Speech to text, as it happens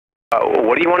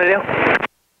What do you want to do?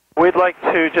 We'd like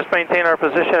to just maintain our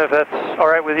position, if that's all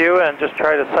right with you, and just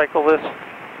try to cycle this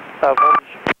voltage.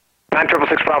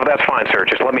 9666 Bravo, that's fine, sir.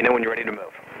 Just let me know when you're ready to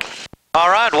move. All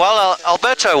right, well,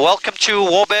 Alberto, welcome to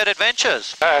Warbird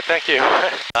Adventures. Thank you.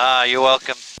 You're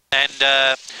welcome. And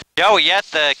yeah, we're at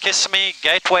the Kissimmee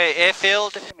Gateway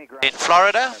Airfield in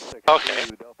Florida. Okay.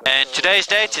 And today's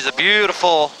date is a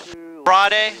beautiful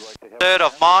Friday, 3rd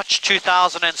of March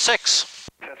 2006.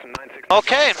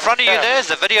 Okay, in front of you there's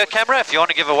the video camera. If you want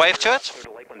to give a wave to it,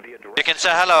 you can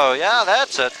say hello. Yeah,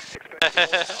 that's it.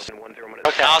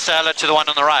 Okay. I'll say hello to the one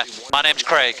on the right. My name's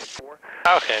Craig.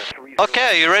 Okay. Okay,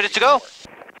 are you ready to go?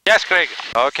 Yes, Craig.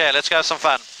 Okay, let's go have some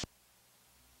fun.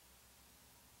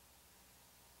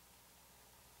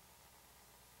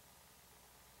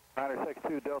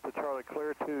 Two Delta Charlie,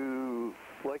 clear to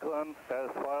Lakeland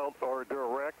as filed or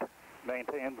direct.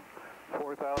 Maintain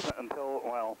 4,000 until,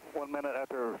 well, 1 minute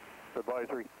after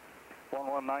advisory.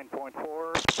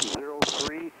 119.4,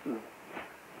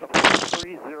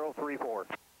 3034.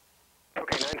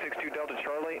 Okay, 962 Delta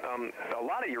Charlie. A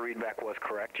lot of your readback was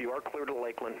correct. You are clear to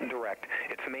Lakeland direct.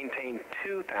 It's maintained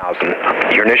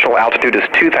 2,000. Your initial altitude is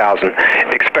 2,000.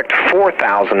 Expect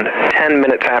 4,000 10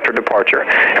 minutes after departure.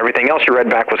 Everything else you read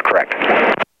back was correct.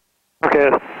 Okay.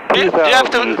 Do you have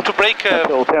to break...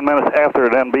 Until 10 minutes after,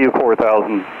 then be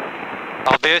 4,000.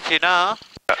 I'll be with you now.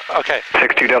 Okay.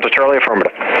 62 Delta Charlie,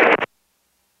 affirmative.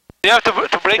 Do you have to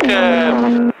break the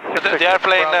airplane...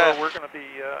 we're going to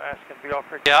be asking to be off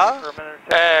for a minute or two.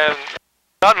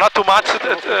 Not too much,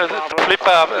 flip,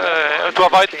 to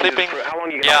avoid flipping. How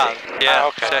long you Yeah.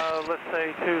 Okay. Let's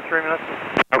say 2-3 minutes.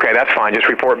 Okay, that's fine. Just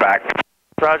report back.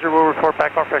 Roger, we'll report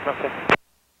back on frequency.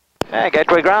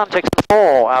 Gateway Ground, Texan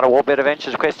 4, out of Warbird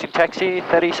Adventures, requesting taxi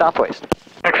 30 Southwest.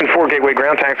 Texan 4, Gateway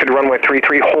Ground, taxi to runway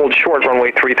 33, hold short,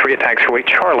 runway 33 at taxiway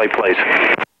Charlie, please.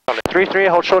 33,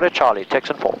 hold short at Charlie,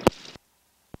 Texan 4.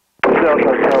 Delta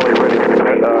Charlie, ready.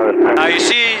 Now you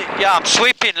see, yeah, I'm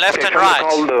sweeping left and right.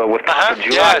 With Papa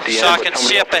Juliet Yeah, at the so end I with can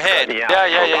somebody see up else. ahead. Yeah,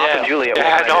 Yeah. Juliet.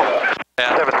 Yeah, I know.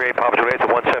 Yeah. 738 Papa Juliet to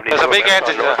 170. There's a big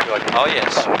engine. Oh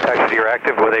yes. Taxi, you're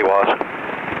active where they was.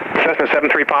 Cessna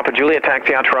 73 Papa Juliet,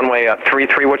 taxi out to runway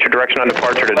 33. What's your direction on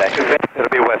departure today? It'll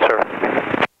be wet, sir.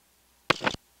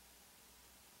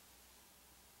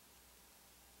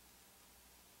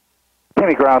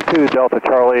 Kissimmee Ground 2, Delta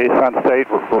Charlie, Sun State,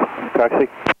 taxi.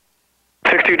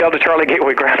 62 Delta Charlie,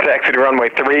 Gateway Ground, taxi to runway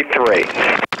 33.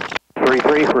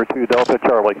 33 for 2 Delta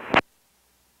Charlie.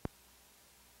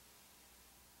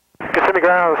 Kissimmee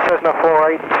Ground, Cessna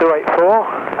 48284,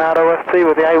 out OFT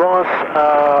with the AWAS,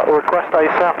 request a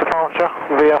south departure,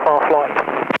 VFR flight.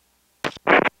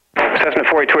 Cessna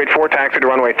 48284, taxi to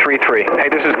runway 33. Hey,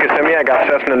 this is Kissimmee. I got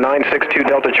Cessna 962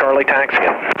 Delta Charlie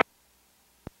taxiing.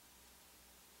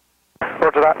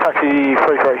 Roger that, taxi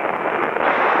 33.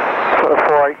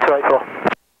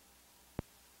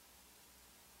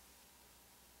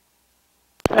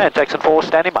 48284. And Texan 4,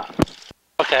 standing by.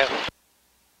 Okay.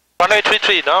 Runway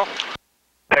 33, no?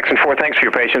 Texan 4, thanks for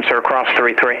your patience, sir. Cross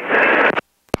 33.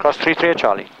 Cross 33 at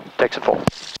Charlie, Texan 4.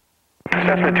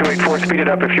 Cessna 284, speed it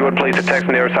up if you would, please. The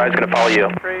Texan air side is going to follow you.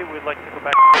 We'd like to go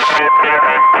back.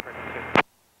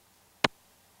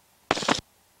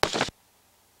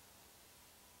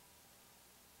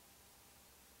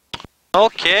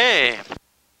 Okay.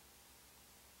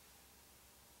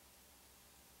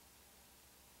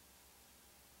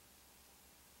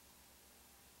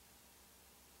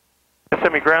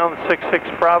 Kissimmee Ground 66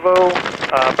 Bravo,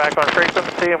 back on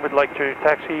frequency, and we'd like to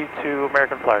taxi to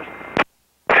American Flyers.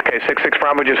 Okay, 66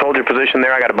 Bravo, just hold your position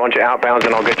there. I got a bunch of outbounds,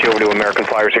 and I'll get you over to American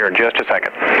Flyers here in just a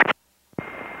second.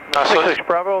 66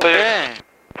 Bravo. Yeah.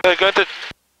 They're going to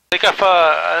take off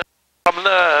from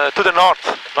to the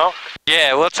north, no?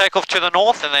 Yeah, we'll take off to the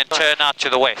north and then turn out to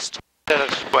the west.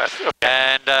 West. Okay.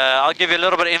 And I'll give you a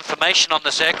little bit of information on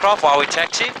this aircraft while we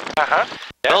taxi. Yeah.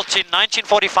 Built in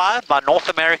 1945 by North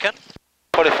American.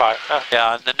 45.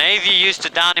 Yeah, and the Navy used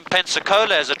it down in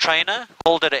Pensacola as a trainer,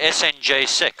 called it a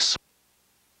SNJ-6.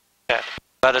 Yeah.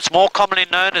 But it's more commonly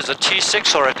known as a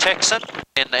T6 or a Texan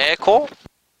in the Air Corps.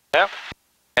 Yeah.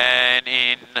 And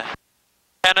in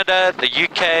Canada, the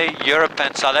UK, Europe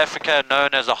and South Africa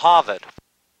known as a Harvard.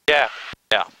 Yeah.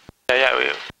 Yeah.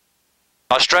 Yeah.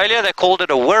 Australia, they called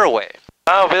it a Wirraway.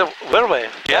 Oh, Wirraway.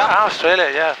 Yeah. Australia,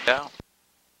 yeah. Yeah.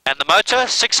 And the motor,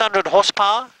 600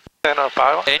 horsepower. 10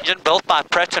 power. Engine built by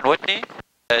Pratt & Whitney.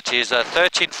 It is a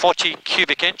 1340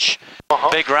 cubic inch,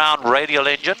 big round radial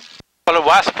engine. Well, a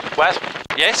Wasp?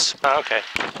 Yes. Oh, okay.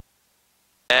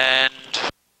 And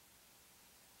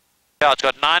yeah, it's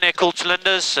got 9 air-cooled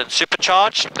cylinders and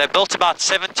supercharged. They built about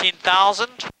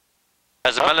 17,000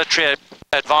 as a military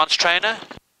advanced trainer.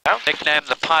 Yeah. Nicknamed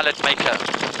the pilot maker.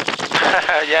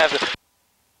 Yeah.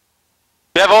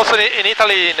 We have also in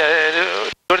Italy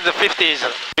during the 50s.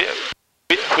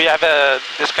 We have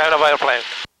this kind of airplane.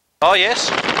 Oh yes.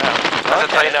 As a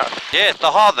trainer. Yeah, the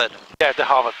Harvard. Yeah, the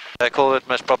Harvard. They call it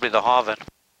most probably the Harvard.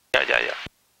 Yeah.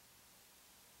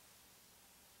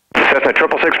 Cessna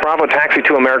 666 Bravo, taxi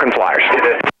to American Flyers.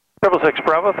 666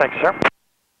 Bravo, thank you, sir.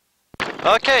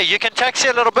 Okay, you can taxi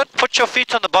a little bit. Put your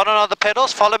feet on the bottom of the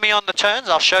pedals. Follow me on the turns.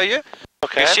 I'll show you.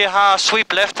 Okay. You see how I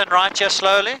sweep left and right here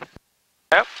slowly?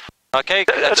 Yep. Okay,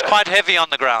 it's quite heavy on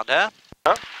the ground, eh?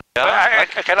 Huh? Yeah. I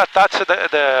cannot touch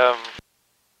the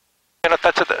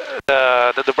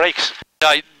brakes.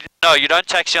 No, you don't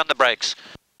taxi on the brakes.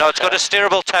 No, it's got a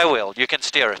steerable tail wheel. You can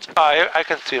steer it. Oh, I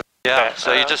can see. Yeah, Okay.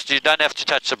 so you don't have to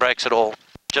touch the brakes at all.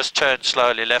 Just turn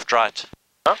slowly, left, right.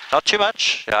 Huh? Not too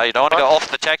much. Yeah, you don't want to go off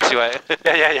the taxiway.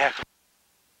 Yeah.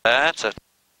 That's it.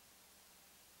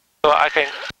 So I can.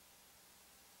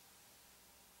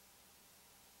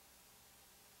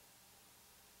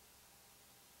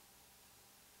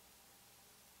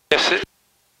 Yes, it's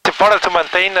important to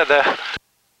maintain the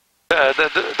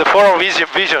forward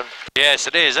vision. Yes,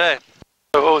 it is, eh?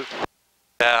 Oh,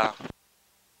 Yeah.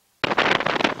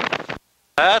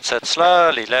 That's it.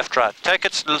 Slowly, left, right. Take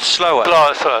it slower.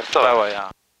 slow. Slower,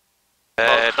 yeah.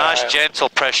 Okay. Nice gentle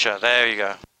pressure. There you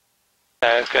go.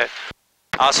 Yeah, okay.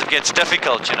 As it gets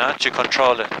difficult, you know, to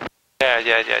control it.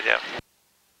 Yeah.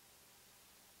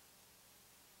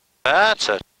 That's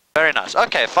it. Very nice.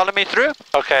 Okay, follow me through.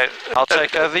 Okay. I'll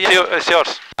take over you. It's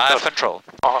yours. I have control.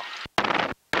 Uh-huh.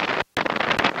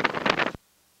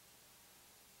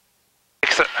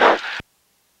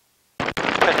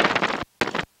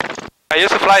 I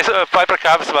used to fly Piper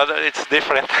Cubs, but it's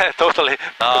different, totally.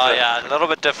 Oh yeah, a little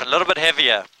bit different, a little bit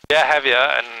heavier. Yeah, heavier,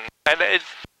 and it's,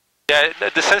 yeah,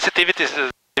 the sensitivity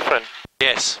is different.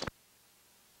 Yes.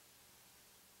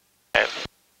 Yeah.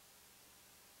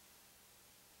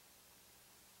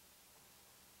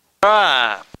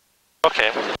 Right.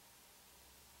 Okay.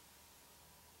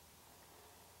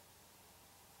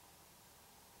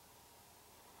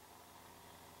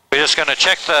 We're just going to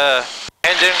check the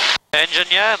engine,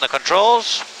 yeah, and the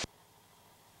controls.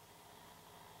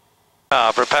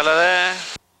 Propeller there.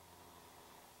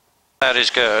 That is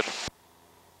good.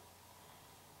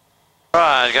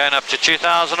 Right, going up to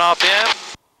 2000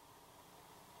 RPM.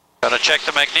 Going to check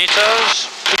the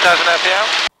magnetos. 2000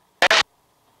 RPM.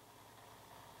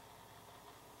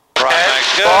 Right, And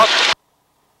mag's good. forward.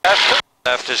 Left.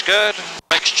 Left is good.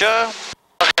 Mixture.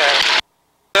 Okay.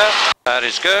 Yeah. That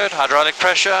is good. Hydraulic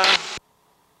pressure.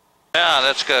 Yeah,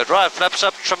 that's good. Right, flaps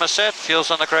up, trimmer set,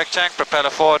 fuel's on the correct tank, propeller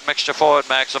forward, mixture forward,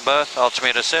 mags on both,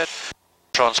 altimeter set,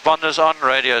 transponders on,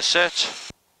 radio set,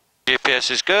 GPS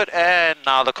is good, and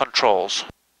now the controls.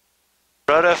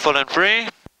 Rotor full and free,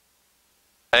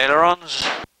 ailerons,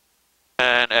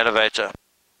 and elevator.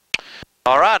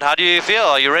 Alright, how do you feel?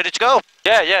 Are you ready to go?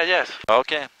 Yeah, yes.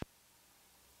 Okay.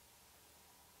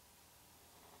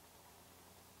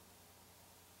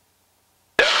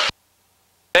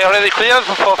 They already cleared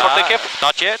for takeoff?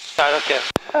 Not yet. Okay.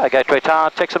 Gateway tower,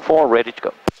 Texan 4, ready to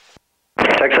go.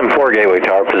 Texan 4, gateway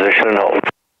tower, position and hold.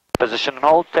 Position and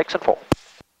hold, Texan 4.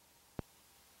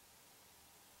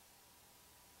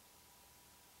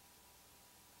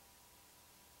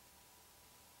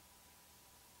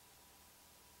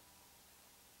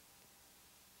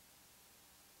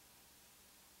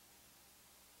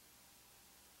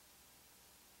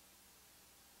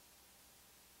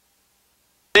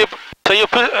 So you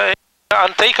put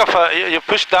on takeoff, you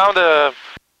push down the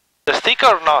stick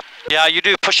or not? Yeah, you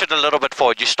do push it a little bit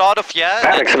forward. You start off here.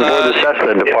 Texan 4, the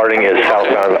Cessna departing is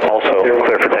southbound, also clear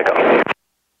for takeoff.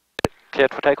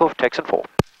 Cleared for takeoff, Texan 4.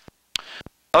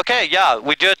 Okay, yeah,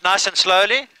 we do it nice and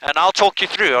slowly, and I'll talk you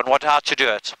through on how to do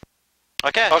it.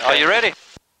 Okay, are you ready?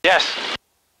 Yes.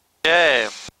 Yeah.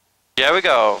 Here we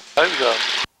go. There we go.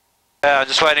 I'm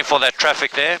just waiting for that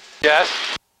traffic there. Yes.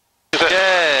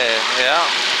 Okay, yeah.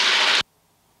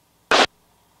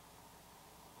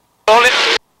 Hold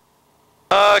it.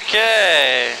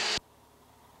 Okay.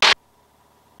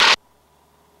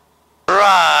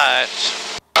 Right.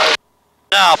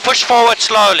 Now push forward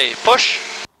slowly.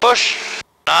 Push, push.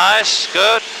 Nice,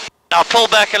 good. Now pull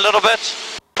back a little bit.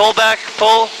 Pull back,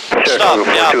 pull. Stop.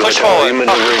 Yeah, push forward.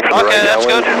 Okay, that's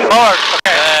good. Forward.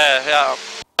 Okay. Yeah.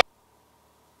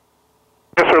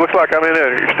 Yes, sir. Looks like I'm in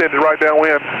there. Extended right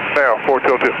downwind now,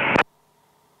 422.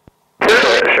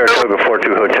 Saratoga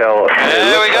 42 Hotel.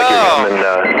 There we go.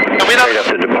 Straight up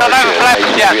to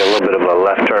departure. Be a little bit of a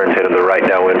left turn, head of the right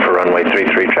downwind for runway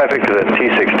 33. Traffic to the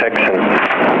T6 Texan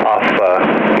off.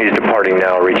 He's departing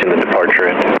now, reaching the departure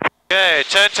end. Okay,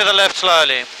 turn to the left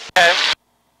slowly. Okay.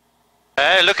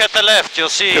 Hey, look at the left, you'll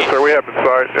see. Yes, sir, we have in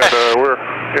sight, and we're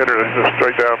headed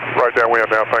straight down, right downwind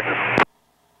now, thank you.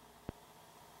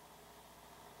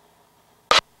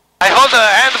 I hold the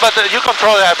hand, but you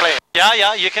control the airplane.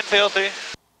 Yeah, you can feel through.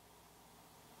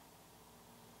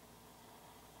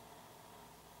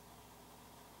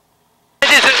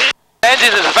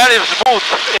 Engine is very smooth.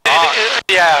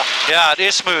 Yeah. Yeah, it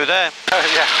is smooth, eh?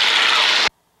 Yeah.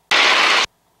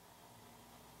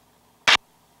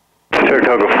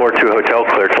 Saratoga 42 Hotel,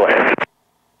 clear to land.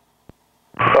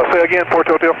 Say again,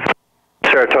 42 Hotel.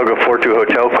 Saratoga 42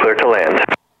 Hotel, clear to land.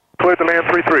 Clear to land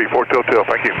 33, 42 Hotel,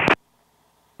 thank you.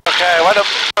 Okay, what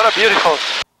a beautiful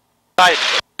night.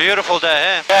 Beautiful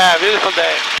day, eh? Yeah, beautiful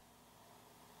day.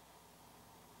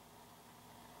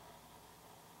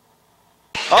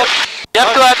 Oh, You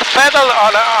have to add the pedal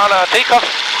on a takeoff.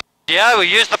 yeah, we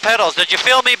use the pedals. Did you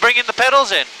feel me bringing the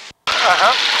pedals in?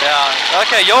 Yeah.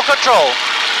 Okay, your control.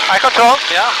 I control?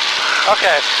 Yeah.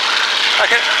 Okay.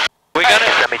 Okay. We're gonna.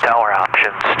 Semi-tower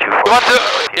options, You want to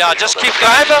Yeah, just keep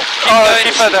climb going.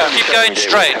 keep Keep going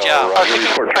straight. Yeah. Okay.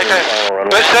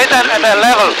 Go straight and then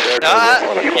level.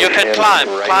 You can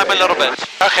climb. Climb a little bit.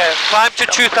 Okay. Climb to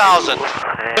 2,000.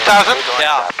 2,000?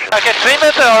 Yeah. I can trim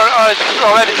it or it's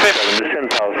already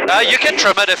trimmed? You can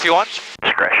trim it if you want.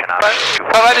 Discretion But it's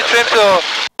already trimmed to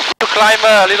climb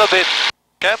a little bit.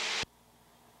 Okay.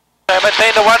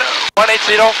 Maintain the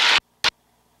 180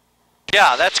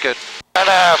 Yeah, that's good. and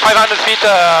 500 feet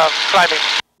climbing.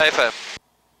 Safer.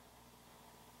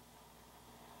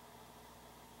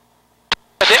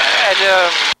 The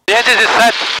engine is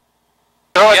set.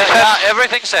 Already set. Yeah,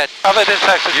 everything's set. Everything's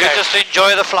set. You Okay. just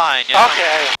enjoy the flying. Yeah.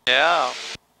 Okay. Yeah.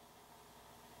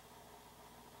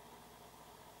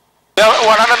 Yeah,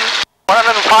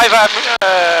 105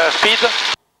 speed.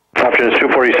 Options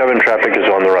 247, traffic is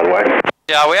on the runway.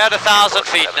 Yeah, we're at 1,000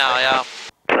 feet now. Yeah.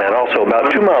 And also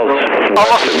about 2 miles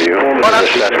Almost. west of you, there's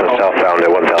a Cessna southbound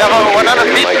at 1,000 Yeah, but 100 feet.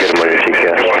 You feet. might get them on your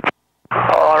GPS.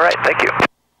 All right, thank you.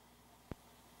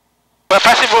 We're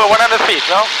passing 100 feet,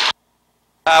 no?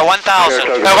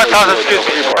 1,000. 1,000, excuse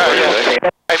me.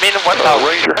 I mean 1,000.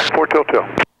 Ranger, 42 Hotel.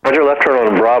 Roger, left turn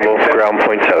on Bravo, ground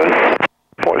point 7.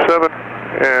 Point 7,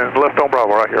 and left on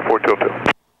Bravo, right here, 42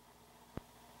 Hotel.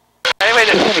 Anyway,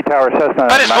 Kissimmee Tower, Cessna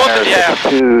Very smooth, yeah.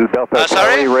 2 Delta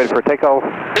sorry? Charlie, ready for takeoff.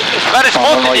 it's very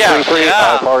smooth, yeah. 33,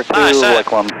 Yeah. Power 2, Nice, eh?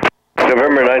 Lakeland.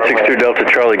 November 962 Delta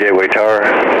Charlie, Gateway Tower.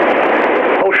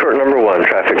 Hold short number 1,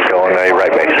 traffic's going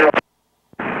right base.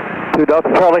 2 Delta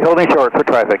Charlie, holding short for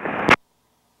traffic.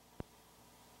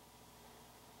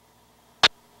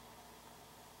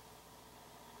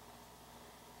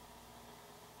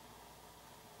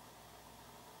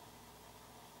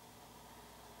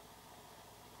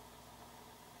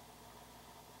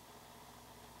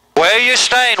 Where are you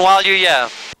staying while you're here?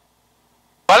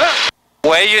 Well,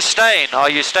 Where are you staying? Are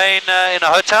you staying in a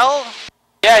hotel?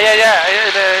 yeah.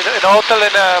 In a hotel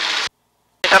in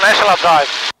International Drive.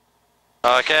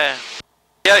 Okay.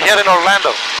 Yeah, here in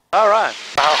Orlando. All right.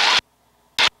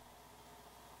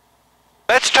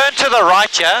 Let's turn to the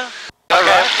right, yeah? All Okay.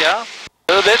 right, yeah.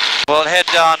 A little bit. We'll head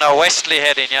down a westerly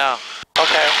heading, yeah.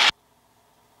 Okay.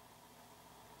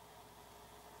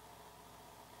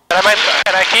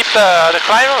 Can I keep the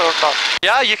climb or not?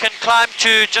 Yeah, you can climb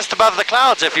to just above the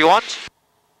clouds if you want.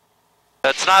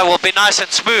 It's now will be nice and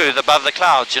smooth above the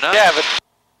clouds, you know? Yeah, but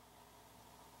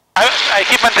I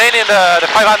keep maintaining the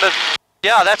 500.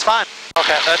 Yeah, that's fine.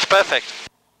 Okay. That's perfect.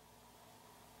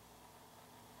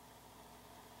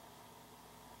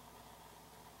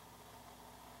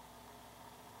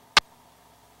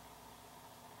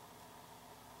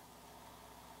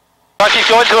 So I keep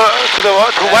going to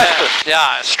west.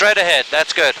 Yeah, straight ahead.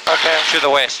 That's good. Okay. To the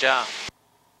west, yeah.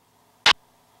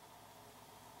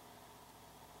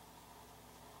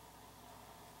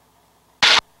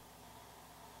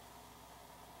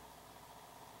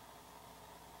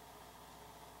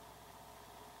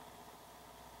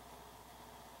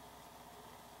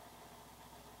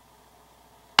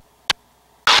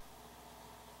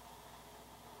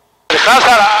 The clouds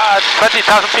are at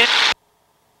 20,000 feet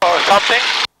or something.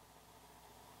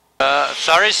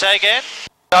 Sorry, say again?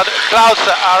 Now the clouds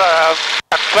are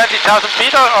at 20,000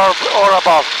 feet or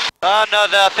above. No,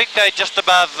 I think they're just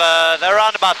above, they're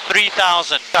around about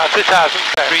 3,000. 3,000.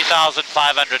 Okay.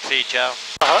 3,500 feet, yeah.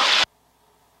 Uh-huh.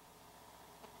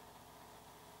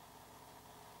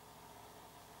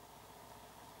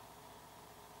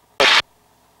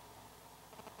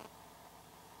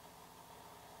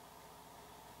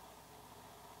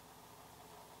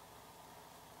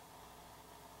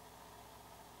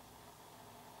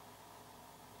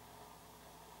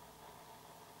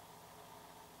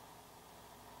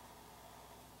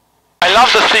 I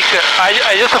love the stick.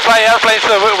 I used to fly airplanes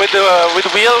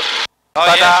with wheel,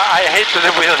 but I hate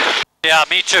the wheel. Yeah,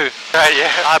 me too.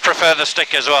 Yeah. I prefer the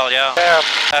stick as well. Yeah.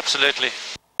 Absolutely.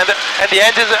 And the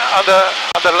end is on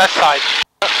the left side.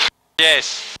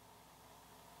 Yes.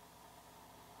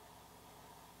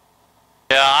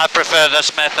 Yeah, I prefer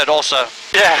this method also.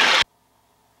 Yeah.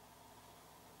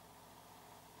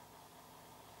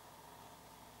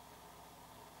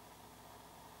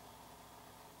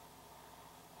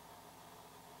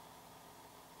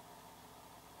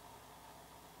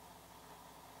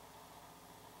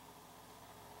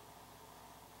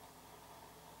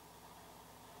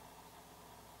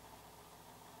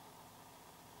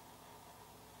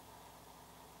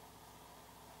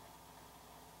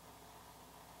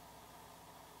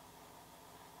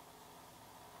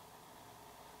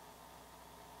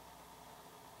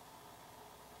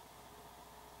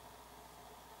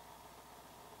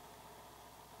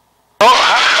 Oh,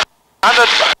 100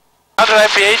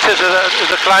 mph is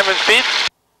the climbing speed?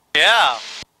 Yeah.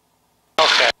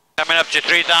 Okay. Coming up to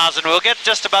 3,000. We'll get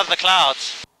just above the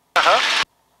clouds.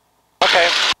 Okay.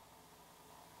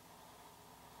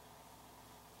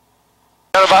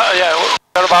 We're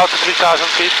about 3,000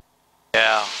 feet.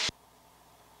 Yeah.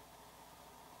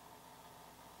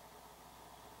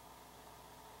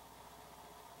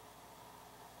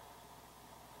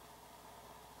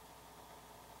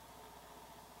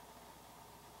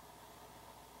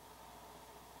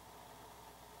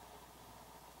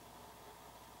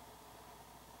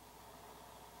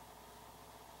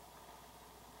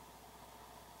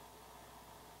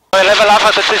 We level up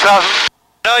at the 3,000.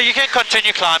 No, you can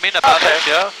continue climbing above it.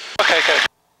 Yeah. Okay.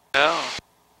 Yeah.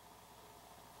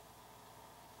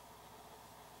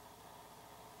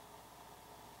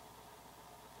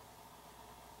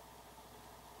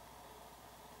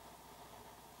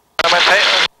 I'm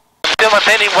still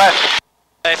maintaining west.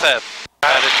 AFib.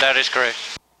 That is correct.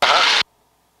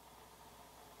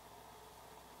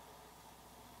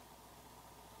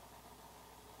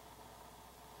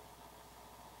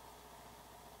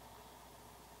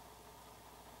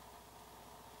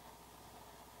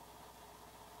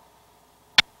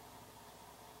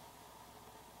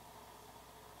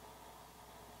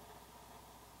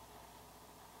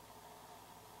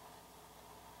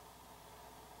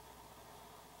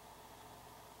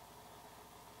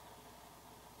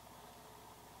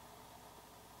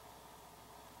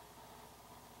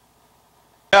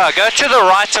 Yeah, go to the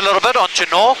right a little bit onto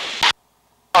north.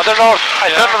 On the north. I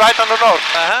turn right on the north.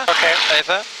 Okay.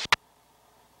 AFib.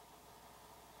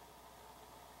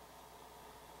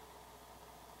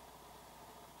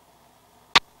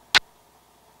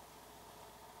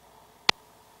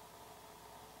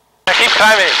 I keep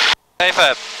climbing.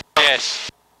 AFib. Yes.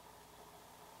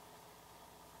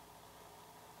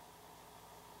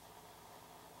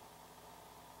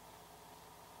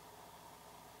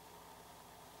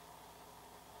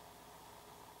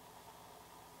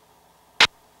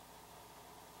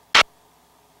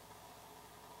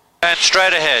 And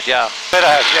straight ahead, yeah. Straight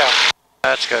ahead, yeah.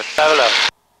 That's good. Level up.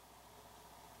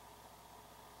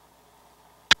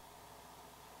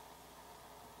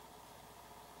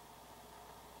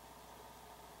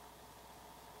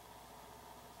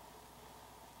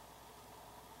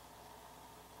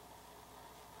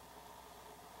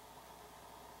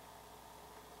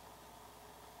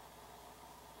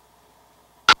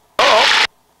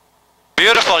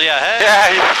 Beautiful, yeah, hey? Yeah,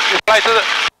 you fly to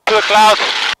the clouds.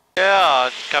 Yeah,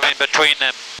 come in between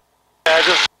them. Yeah,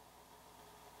 just...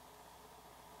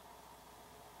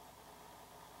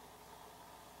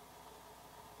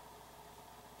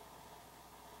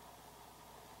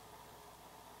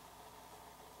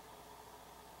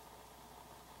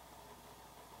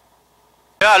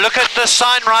 Yeah, look at the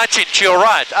sign writing to your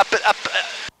right. Up.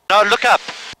 No, look up.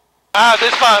 Ah,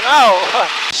 this one. Oh.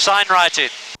 Sign writing.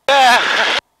 Yeah.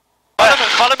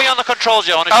 Follow me on the controls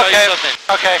here. I want to show you something.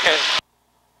 Okay.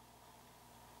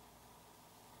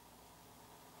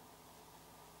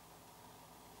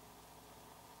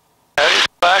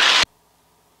 Back.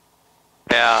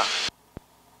 Yeah.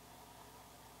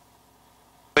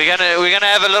 We're gonna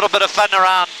have a little bit of fun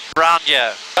around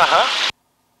here.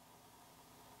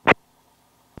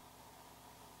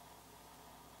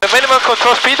 The minimum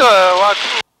control speed or what?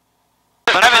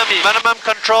 Minimum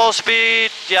control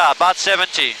speed, yeah, about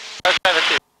 70.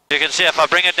 70. You can see if I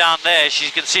bring it down there,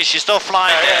 you can see she's still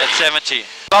flying there at 70.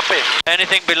 Copy.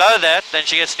 Anything below that, then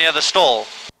she gets near the stall.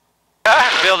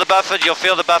 Feel the buffer, you'll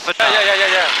feel the buffer now.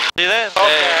 Yeah. See there?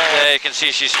 Okay. There you can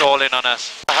see she's stalling on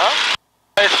us.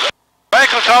 It's very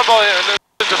controllable in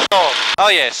the stall. Oh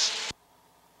yes.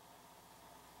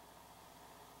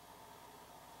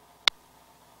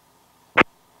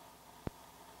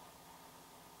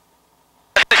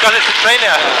 because it's a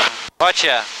trainer. Watch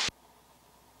here.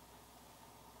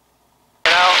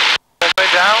 Now,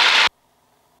 going down.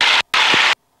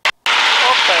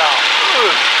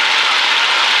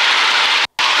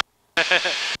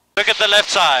 Look at the left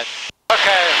side.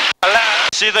 Okay.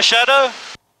 See the shadow?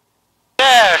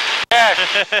 Yes, yes.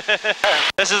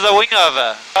 This is a wing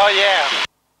over. Oh yeah.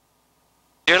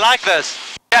 You like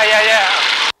this? Yeah, yeah, yeah.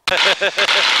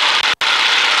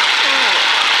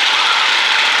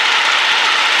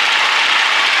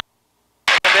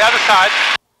 On the other side.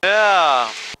 Yeah.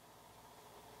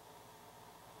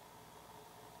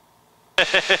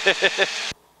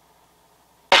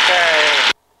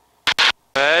 Okay.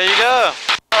 There you go.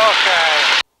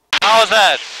 Okay. How was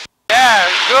that? Yeah,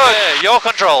 good. Yeah, your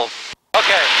control.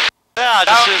 Okay. Yeah, I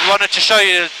just wanted to show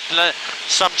you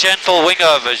some gentle wing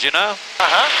overs, you know?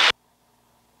 Uh-huh.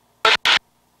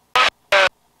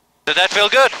 Did that feel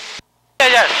good? Yeah,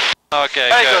 yeah. Okay,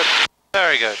 Very good.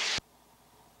 Very good.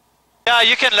 Yeah,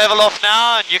 you can level off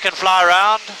now and you can fly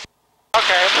around.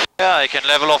 Okay. Yeah, you can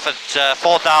level off at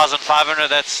 4,500,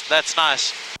 that's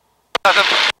nice.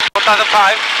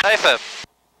 4,005. AFib.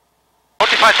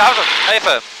 45,000.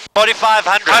 AFib.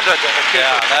 4,500. 100.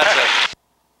 Yeah, that's it.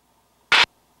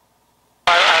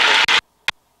 500.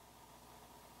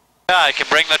 Yeah, you can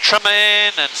bring the trim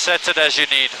in and set it as you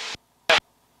need.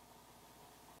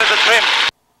 There's a trim.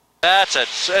 That's it.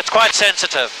 It's quite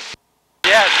sensitive.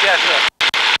 Yes, yes, sir.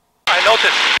 I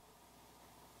noticed.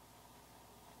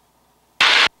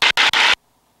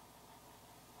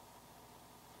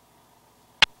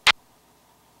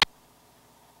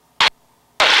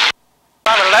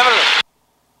 I'm level.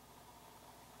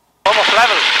 Almost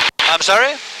level. I'm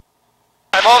sorry?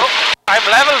 I'm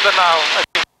leveled now.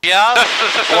 Yeah.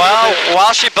 Well,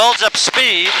 while she builds up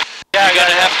speed, Yeah, you're going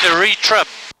to yeah. have to re-trim.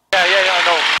 Yeah, yeah, yeah, I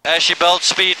know. As she builds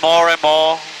speed more and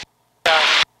more. Yeah.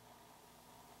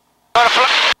 Gonna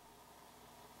fly.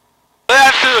 Do I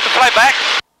have to fly back?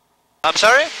 I'm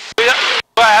sorry? Do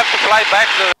I have to fly back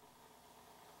to...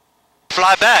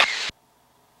 Fly back.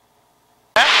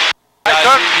 Yeah? I Yeah,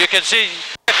 turn. you can see.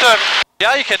 I turn.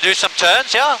 Yeah, you can do some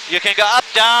turns, yeah. You can go up,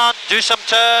 down, do some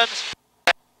turns.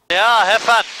 Yeah, have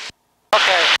fun.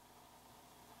 Okay.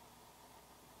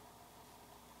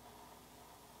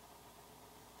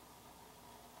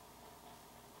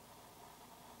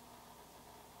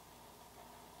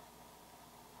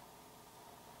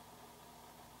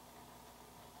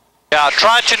 Yeah,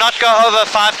 try to not go over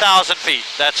 5,000 feet,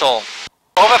 that's all.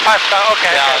 Over 5,000,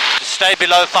 okay. Yeah, Okay. stay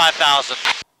below 5,000.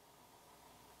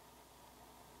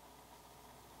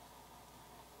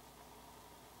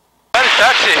 Very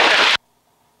touchy.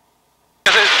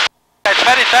 It's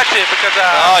very touchy because...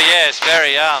 Oh yes,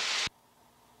 very, yeah.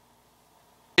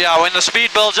 Yeah, when the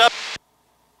speed builds up,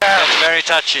 yeah, it's very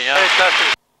touchy, yeah. very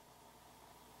touchy.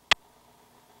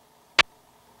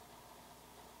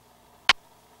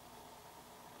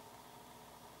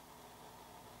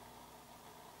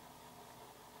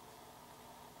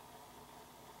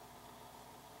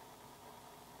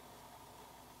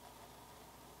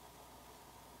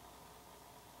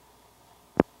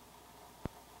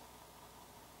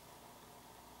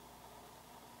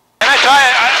 Can I try?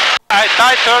 I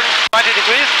try turn 20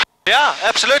 degrees. Yeah,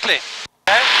 absolutely.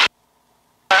 Okay.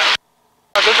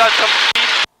 I'll do that some speed.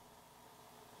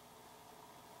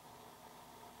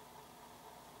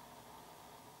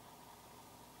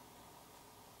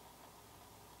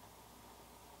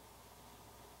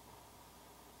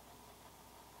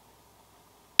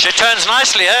 She turns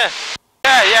nicely, eh?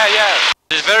 Yeah, yeah, yeah.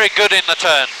 She's very good in the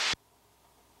turn.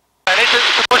 I need to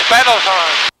push pedals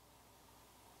on.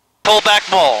 Pull back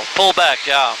more, pull back,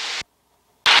 yeah.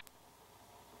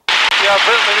 Yeah,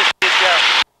 build me this speed, yeah.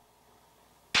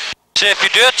 See, if you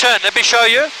do a turn, let me show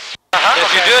you.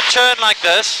 If you do a turn like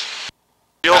this,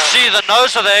 you'll see the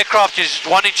nose of the aircraft is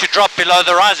wanting to drop below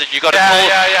the horizon. You got to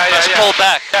pull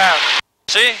back. Yeah.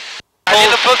 See? I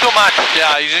need to pull too much.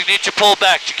 Yeah, you need to pull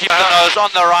back to keep the nose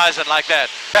on the horizon like that.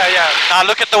 Yeah, yeah. Now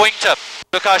look at the wingtip.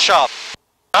 Look how sharp.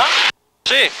 Huh?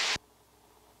 See?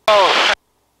 Oh.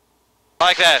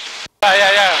 Like that. Yeah,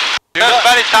 yeah, yeah. That's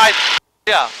very tight.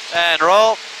 Yeah, and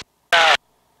roll. Yeah.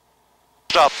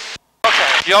 Stop.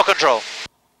 Okay. Your control.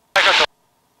 I got to.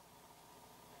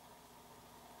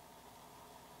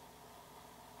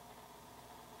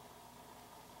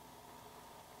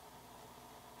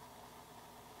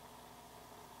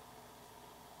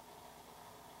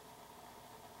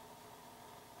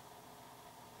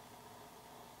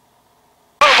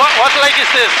 What lake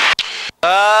is this?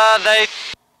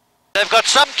 They've got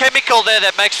some chemical there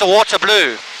that makes the water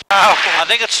blue. Ah, okay. I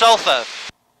think it's sulfur.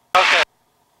 Okay.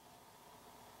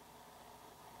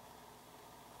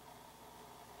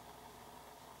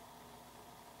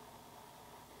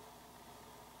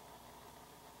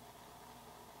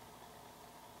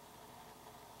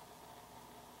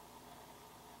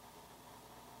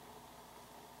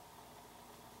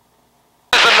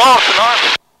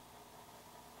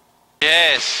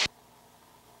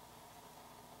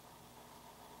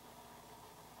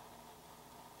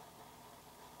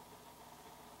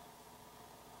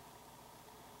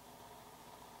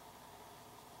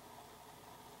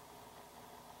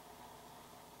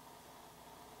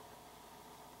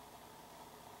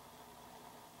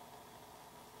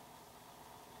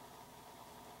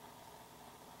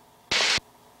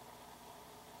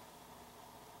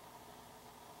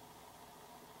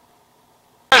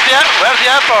 the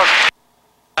airport?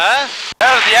 Huh?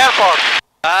 There's the airport.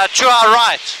 To our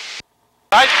right.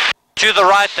 Right? To the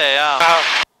right there, yeah.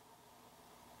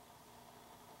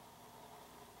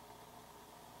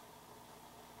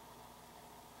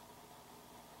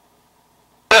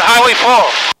 The Highway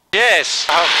 4. Yes.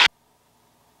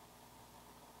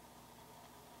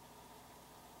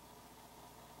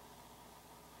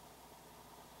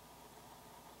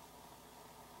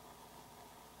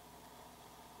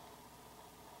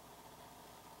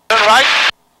 Turn right?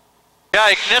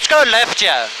 Yeah, let's go left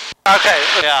here. Okay.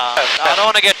 Yeah, I don't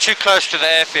want to get too close to the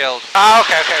airfield.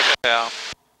 Okay. Yeah.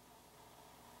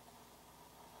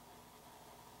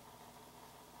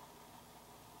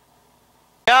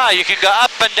 Yeah, you can go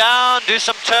up and down, do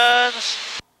some turns.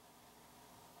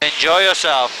 Enjoy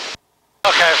yourself.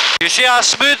 Okay. You see how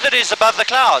smooth it is above the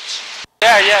clouds?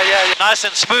 Yeah. Nice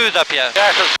and smooth up here.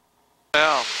 Yeah.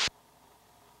 Yeah.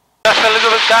 Just a little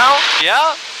bit down.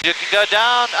 Yeah, you can go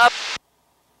down, up.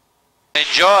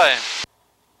 Enjoy.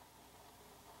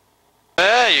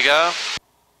 There you go.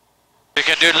 You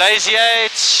can do lazy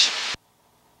eights.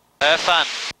 Have fun.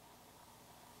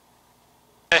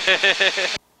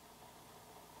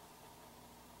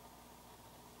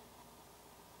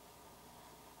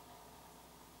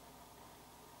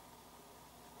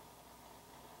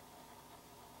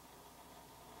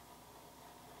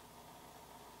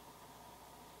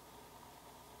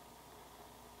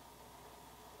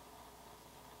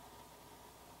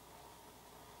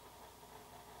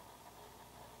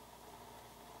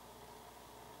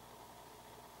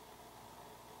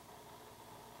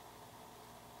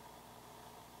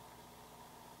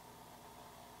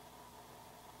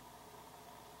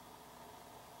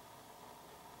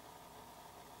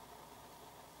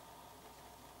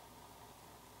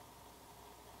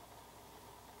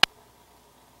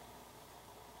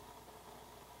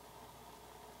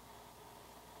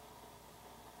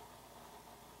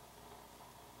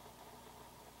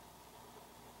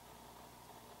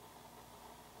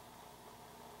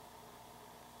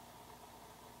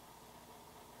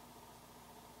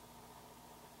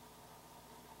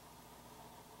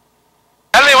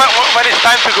 Tell me when it's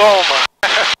time to go home.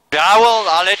 Yeah,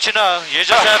 I'll let you know. You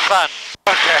just have fun.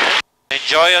 Okay.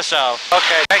 Enjoy yourself.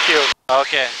 Okay, thank you.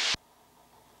 Okay.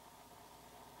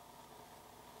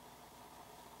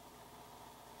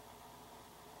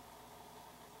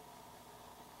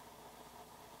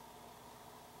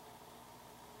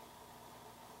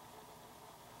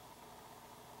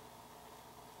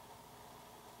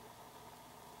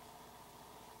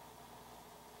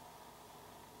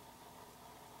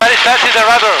 That's in the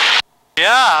rudder.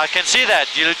 Yeah, I can see that.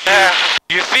 You're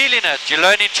feeling it. You're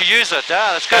learning to use it.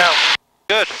 Yeah, that's good. Yeah.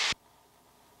 Good.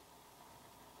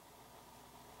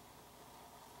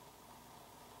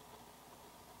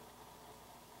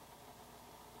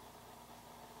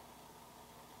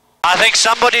 I think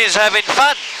somebody is having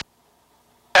fun.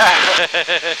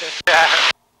 Yeah.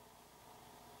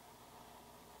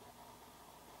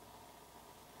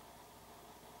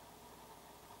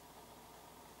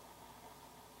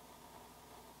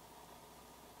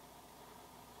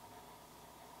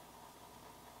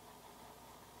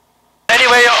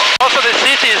 Anyway, also the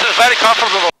seat is very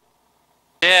comfortable.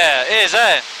 Yeah, it is,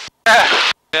 eh? Yeah.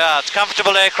 Yeah, it's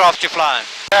comfortable aircraft you fly.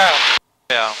 Yeah.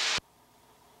 Yeah.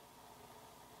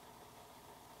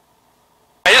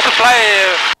 I used to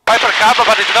fly Piper Cabo,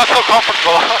 but it's not so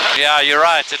comfortable. Yeah, you're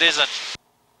right, it isn't.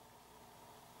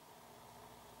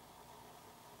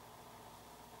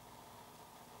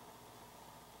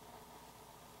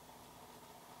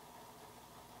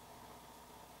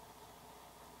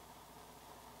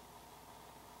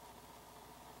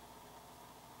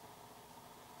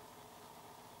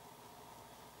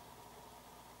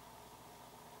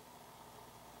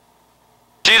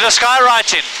 See the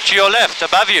skywriting to your left,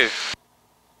 above you.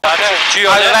 Okay. To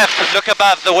your left, look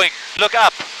above the wing. Look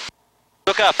up.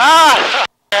 Look up. Ah!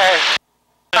 Okay.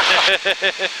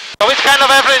 So which kind of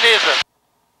airplane is it?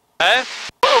 Eh?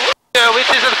 Which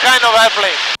is the kind of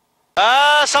airplane?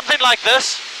 Something like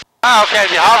this. Ah, okay,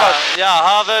 the Harvard. Yeah,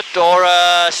 Harvard or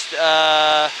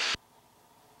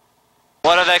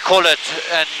what do they call it?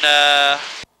 An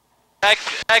ag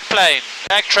plane,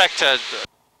 ag tractor.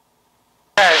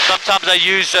 Okay. Sometimes they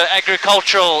use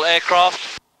agricultural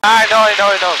aircraft I know.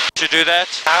 to do that.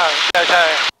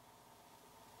 Yes,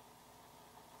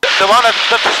 the one that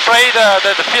spray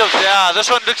the fields. Yeah, this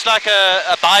one looks like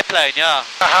a biplane. Yeah.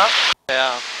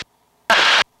 Yeah.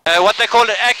 What they call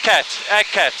it, ag cat.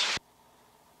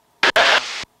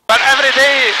 But every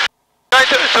day, try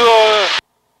to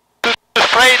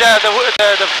spray the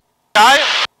sky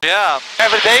Yeah.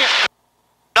 every day.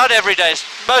 Not every day,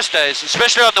 most days,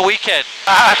 especially on the weekend.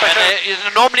 And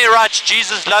it normally writes,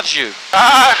 Jesus loves you.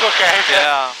 Okay.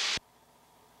 Yeah.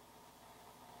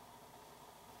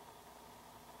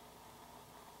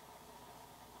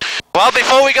 Well,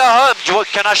 before we go home,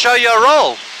 can I show you a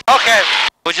roll? Okay.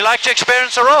 Would you like to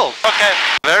experience a roll? Okay.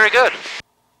 Very good.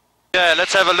 Yeah,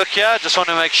 let's have a look here. Just want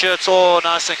to make sure it's all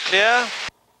nice and clear.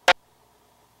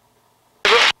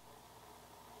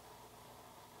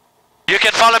 You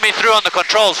can follow me through on the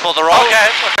controls for the roll. Okay.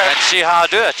 And see how I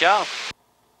do it, yeah.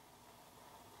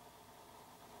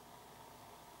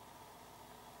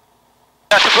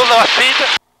 You have to build up speed?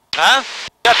 Huh?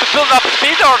 You have to build up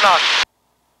speed or not?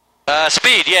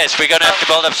 Speed, yes, we're going to have to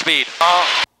build up speed.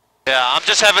 Oh. Yeah, I'm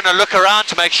just having a look around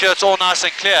to make sure it's all nice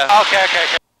and clear. Okay.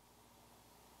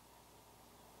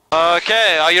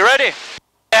 Okay, are you ready?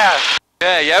 Yeah.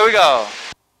 Okay, here we go.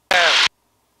 Yeah.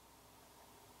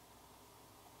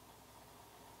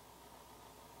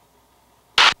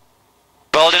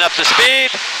 Building up the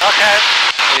speed. Okay.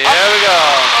 Here we go.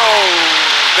 Oh.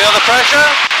 Feel the pressure?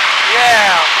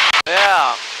 Yeah.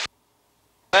 Yeah.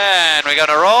 And we're going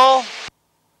to roll.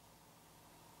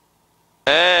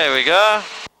 There we go.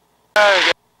 There we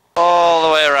go. All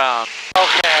the way around.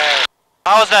 Okay.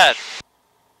 How was that?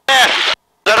 Yeah. Is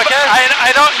that okay?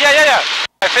 I don't. Yeah.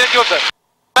 I feel good.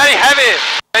 Very heavy.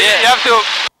 Yeah. You have to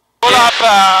pull up.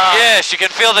 Yes, you can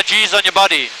feel the G's on your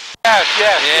body. Yes.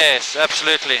 Yes,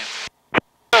 absolutely.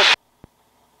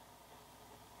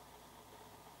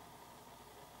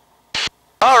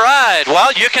 All right.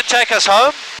 Well, you can take us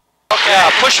home. Okay. Yeah,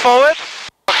 push forward.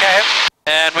 Okay.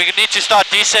 And we need to start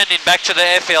descending back to the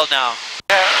airfield now.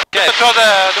 Yeah. Okay. Control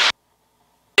the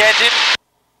engine.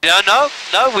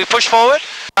 No, we push forward.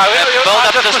 Build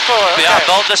up the forward. yeah, Okay.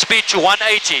 build the speed to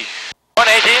 180.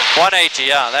 180. 180,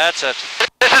 yeah, that's it.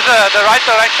 This is the right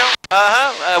direction.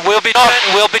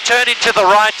 We'll be turning to the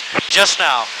right just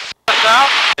now. Just now.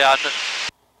 Yeah.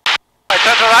 I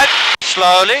turn to right.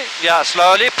 Slowly, yeah,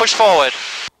 slowly. Push forward.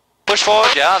 Push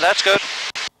forward. Yeah, that's good.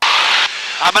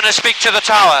 I'm going to speak to the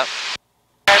tower.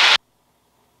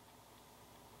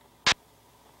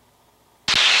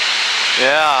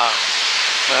 Yeah,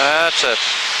 that's it.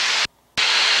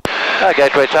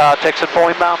 Gateway Tower, Texan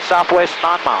 4 inbound, southwest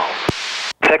 9 miles.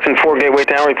 Texan 4 Gateway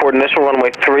Tower, report initial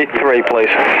runway 33, please.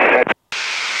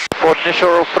 Report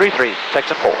initial 33,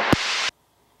 Texan 4.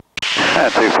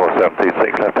 And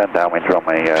 24726, left hand downwind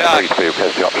runway 33,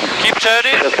 request the option. Keep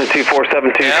turning. Cessna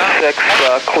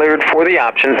 24726, cleared for the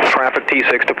option. Traffic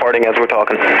T6 departing as we're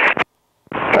talking.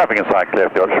 Traffic inside, clear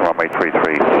for the option, runway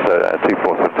 33,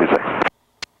 24726.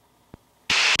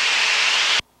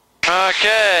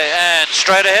 Okay, and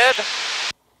straight ahead.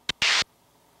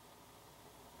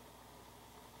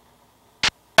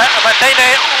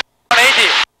 Maintain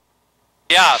 180.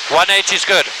 Yeah, 180 is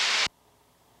good.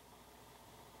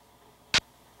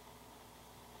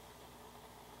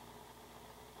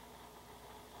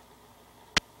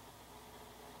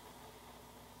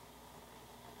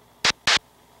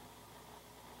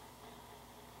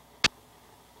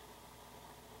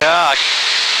 Yeah,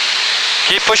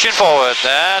 keep pushing forward.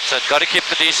 That's it. Got to keep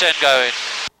the descent going.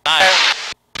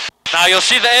 Nice. Now you'll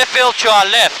see the airfield to our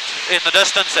left in the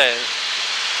distance there.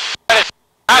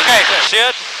 Okay. See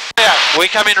it? Yeah. We're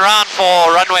coming round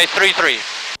for runway 33.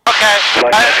 Okay.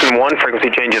 Flight Texan 1, frequency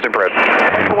changes approach.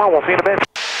 Texan 1, we'll see you in a bit.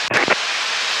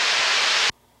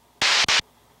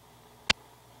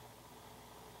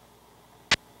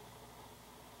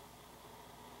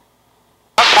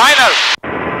 Final.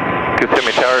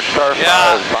 Kissimmee Tower, star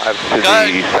Yeah. 5 to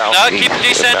the south. No, keep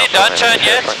descending. Don't turn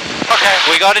yet. Okay.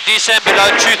 We got to descend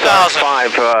below 2,000.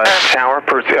 5 Tower,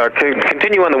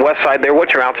 continue on the west side there.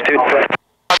 What's your altitude?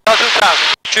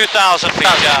 2,000 feet,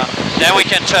 yeah. Then we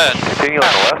can turn. Continue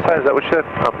on the left side, is that what you said?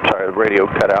 I'm sorry, the radio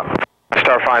cut out.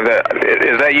 Star 5,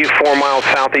 is that you 4 miles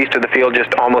southeast of the field,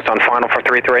 just almost on final for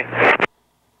 3-3?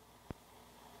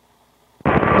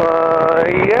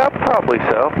 Yeah, probably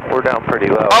so. We're down pretty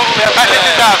low. Oh, we are back at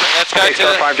 2,000. Let's go Okay,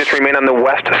 Star to 5, just remain on the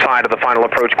west side of the final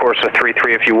approach course of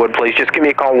 3-3 if you would, please. Just give me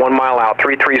a call 1 mile out.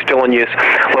 3-3 is still in use.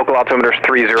 Local altimeter is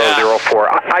 3004.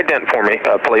 Ident for me,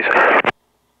 please.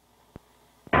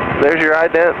 There's your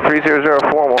ident,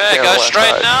 3004. We'll Okay, stay on go the west straight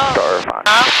side. now. Star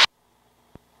 5.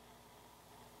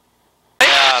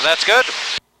 Yeah, that's good.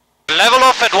 Level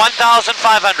off at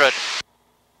 1,500.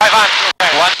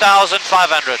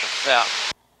 1,500, yeah.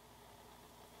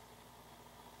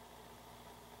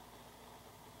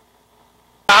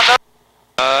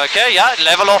 Okay, yeah,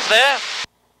 level off there.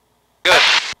 Good.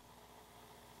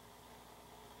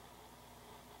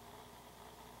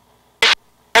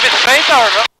 Is it straight or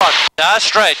what? Yeah,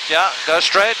 straight, yeah, go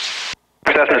straight.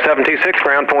 Cessna 726,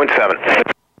 ground point 7.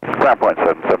 Ground point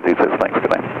 7726, thanks, good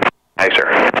night. Thanks,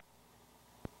 sir.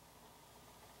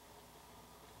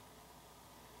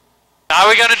 Now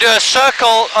we're going to do a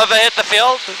circle overhead the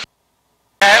field.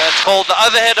 It's called the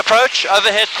overhead approach,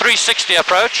 overhead 360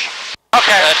 approach.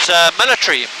 Okay. It's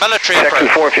military Section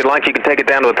approach. 4, if you'd like, you can take it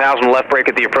down to 1,000 left brake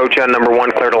at the approach on number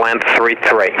 1, clear to land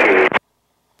 3-3.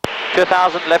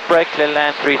 2000 left brake, clear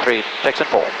land 33, Texan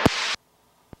 4.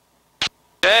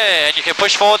 Okay, and you can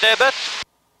push forward there a bit.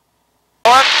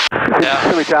 Yeah.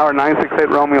 Kissimmee Tower, 968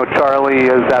 Romeo Charlie,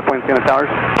 is that point Sienna Towers?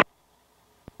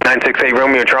 968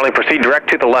 Romeo Charlie, proceed direct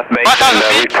to the left base 1,000 and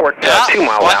feet. report Yeah. 2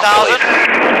 miles out, 1,000.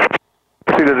 please.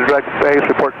 Proceed to the direct base,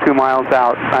 report 2 miles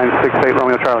out, 968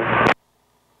 Romeo Charlie.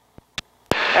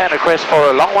 And request for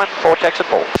a long one for Texan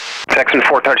 4. Texan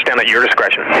 4, touchdown at your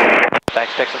discretion.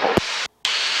 Thanks, Texan 4.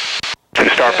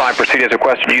 Star 5, proceed as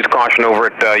requested. Use caution over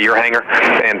at your hangar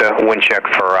and wind check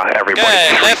for everybody.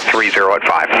 Okay, 330 at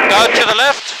 5. Go to the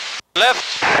left. Left.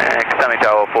 Kissimmee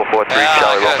Tower 443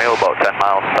 Charlie Romeo, about 10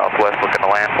 miles southwest, looking to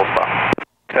land, full stop.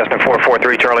 Cessna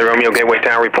 443 Charlie Romeo, Gateway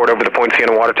Tower, report over the Point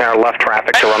Sienna Water Tower, left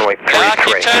traffic to runway 33. Yeah,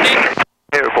 keep turning.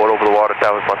 Hey, report over the water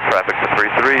towers, left traffic to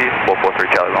 33,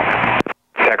 443 Charlie Romeo.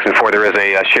 Texan 4, there is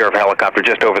a sheriff helicopter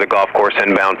just over the golf course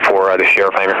inbound for the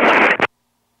sheriff hangar.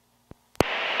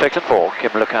 Texan 4,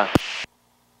 Kim Lucan.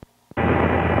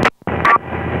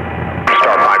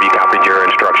 Star 5, you copied your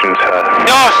instructions.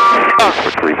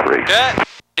 For 33. Yeah.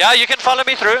 Yeah, you can follow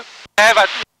me through. Yeah, but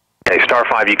Okay, Star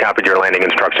 5, you copied your landing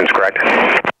instructions, correct?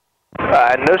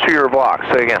 No, sir, you were blocked.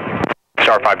 Say again.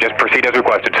 Star 5, just proceed as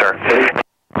requested, sir.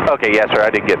 Okay, yes, sir, I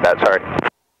didn't get that, sorry.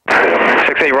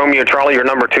 68 Romeo Charlie, you're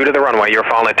number 2 to the runway. You're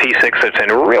following a T6 that's in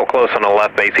real close on the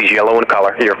left base. He's yellow in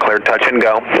color. You're cleared, touch and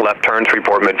go. Left turns,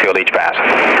 report midfield each pass.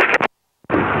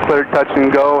 Cleared, touch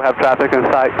and go, have traffic in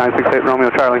sight, 968 Romeo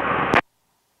Charlie.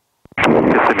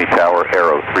 Kissimmee Tower,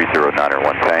 Arrow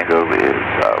 3091 Tango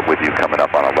is with you coming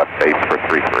up on a left base for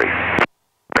 33.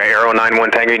 Okay, Arrow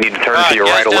 91 Tango, you need to turn to your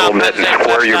yes, right a little down, bit and left,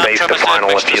 square your left, base to left, final.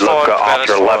 left, If you look forward, off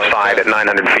your forward, left side yeah. at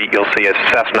 900 feet, you'll see a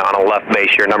Cessna on a left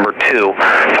base. You're number 2.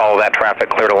 Follow that traffic,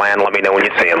 clear to land. Let me know when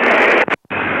you see him.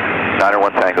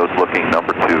 901 Tango's looking,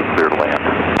 number 2, clear to land.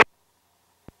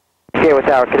 Gateway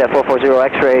Tower, Cadet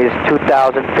 440 X-rays,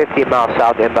 2050 miles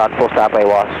south, inbound, full stop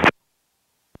AWAS.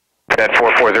 Cadet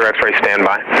 440 X-ray, stand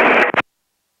by.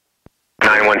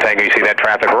 91 Tango, you see that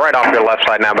traffic right off your left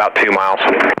side now, about 2 miles.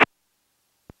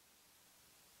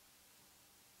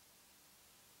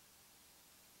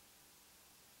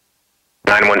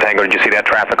 Tango, did you see that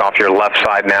traffic off your left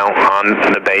side now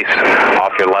on the base?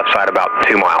 Off your left side, about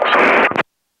 2 miles.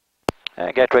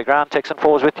 Gateway ground, Texan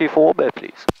 4 is with you for Warbird,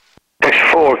 please. Texan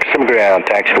 4, Kissimmee ground,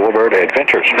 taxi to Warbird,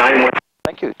 Adventures 91.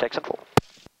 Thank you, Texan 4.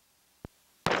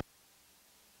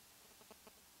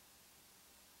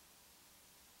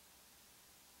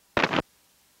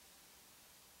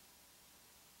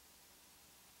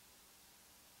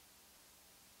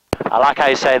 I like how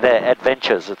you say they're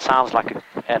adventures. It sounds like an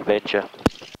adventure.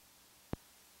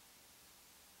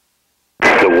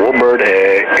 The Warbird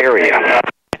area.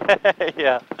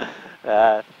 Yeah.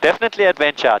 Definitely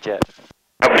adventure out here.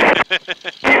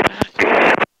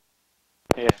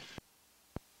 Yeah.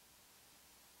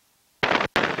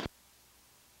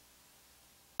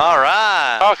 All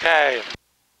right. okay.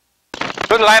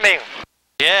 Good landing.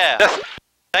 Yeah. Just,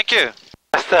 Thank you.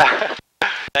 just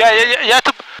yeah, you have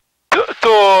to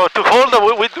hold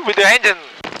with the engine.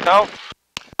 No.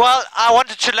 Well, I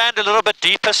wanted to land a little bit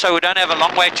deeper so we don't have a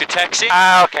long way to taxi.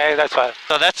 Ah, okay, that's fine.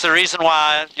 So that's the reason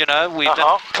why, you know, we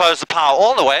didn't close the power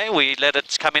all the way. We let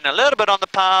it come in a little bit on the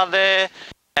power there.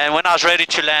 And when I was ready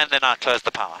to land, then I closed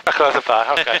the power. I close the power,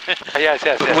 okay. yes.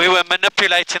 We were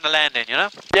manipulating the landing, you know?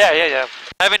 Yeah.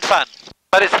 Having fun.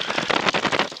 But it's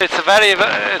very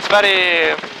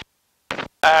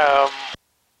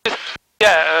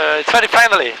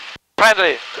friendly.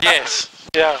 Friendly. Yes.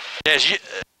 Yeah. Yes.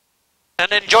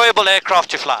 An enjoyable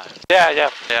aircraft to fly. Yeah.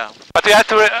 Yeah. But we have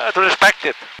to respect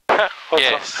it.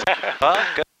 Yes. Well,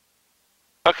 good.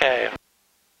 Okay.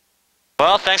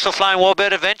 Well, thanks for flying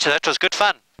Warbird Adventure. That was good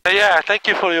fun. Yeah, thank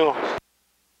you for you.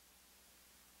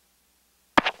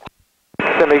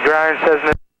 Kissimmee ground,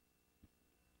 Cessna